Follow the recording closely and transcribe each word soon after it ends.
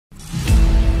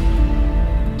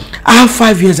I have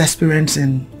 5 years experience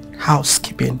in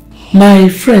housekeeping. My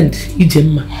friend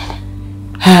Ijemma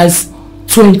has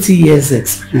 20 years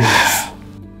experience.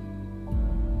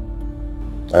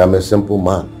 I am a simple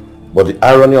man, but the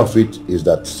irony of it is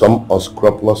that some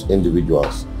unscrupulous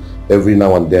individuals every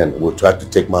now and then will try to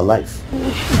take my life.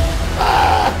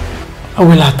 I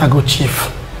will have to go,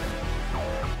 Chief.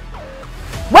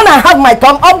 When I have my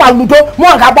tongue, all my ludo,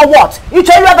 more about what? You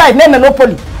tell you that name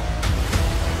Monopoly.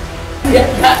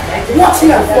 What's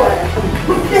here for?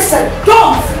 Listen,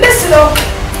 don't listen up.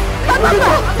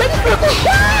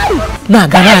 Nah,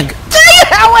 Garag.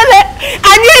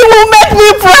 And you will make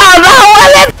me proud.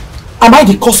 Am I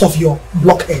the cause of your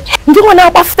blockhead? You want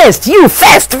to first. You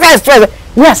first.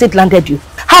 Where has it landed you?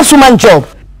 Housewoman job.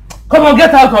 Come on,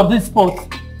 get out of this spot.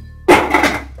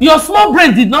 Your small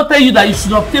brain did not tell you that you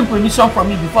should obtain permission from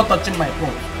me before touching my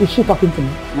phone. Is she talking to me?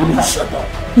 Shut up.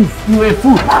 You a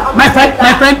fool. My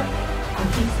friend.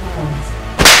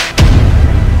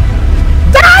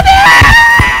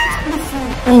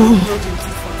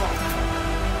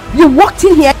 You walked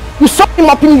in here, you saw him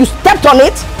up and you stepped on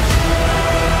it.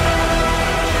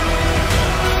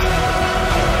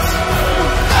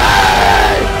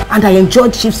 And I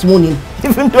enjoyed Chief's moaning,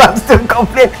 even though I'm still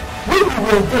complaining. When we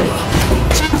were there,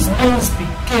 Chief's moans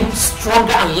became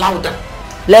stronger and louder.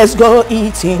 Let's go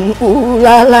eating, ooh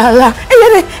la la la.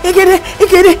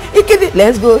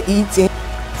 Let's go eating.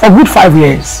 For good 5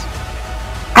 years,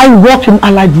 I worked in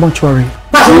Allied Mortuary.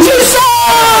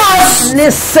 Jesus!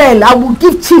 Listen, I will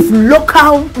give Chief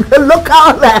local.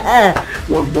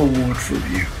 One more word from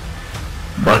you.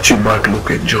 Matthew, Mark, Luke,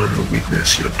 and John will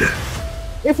witness your death.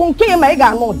 If you came, I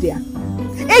got no there.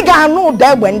 I got no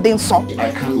there when they saw.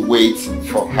 I can't wait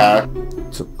for her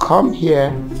to come here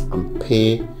and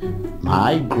pay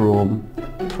my groom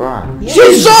price.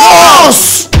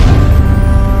 Jesus!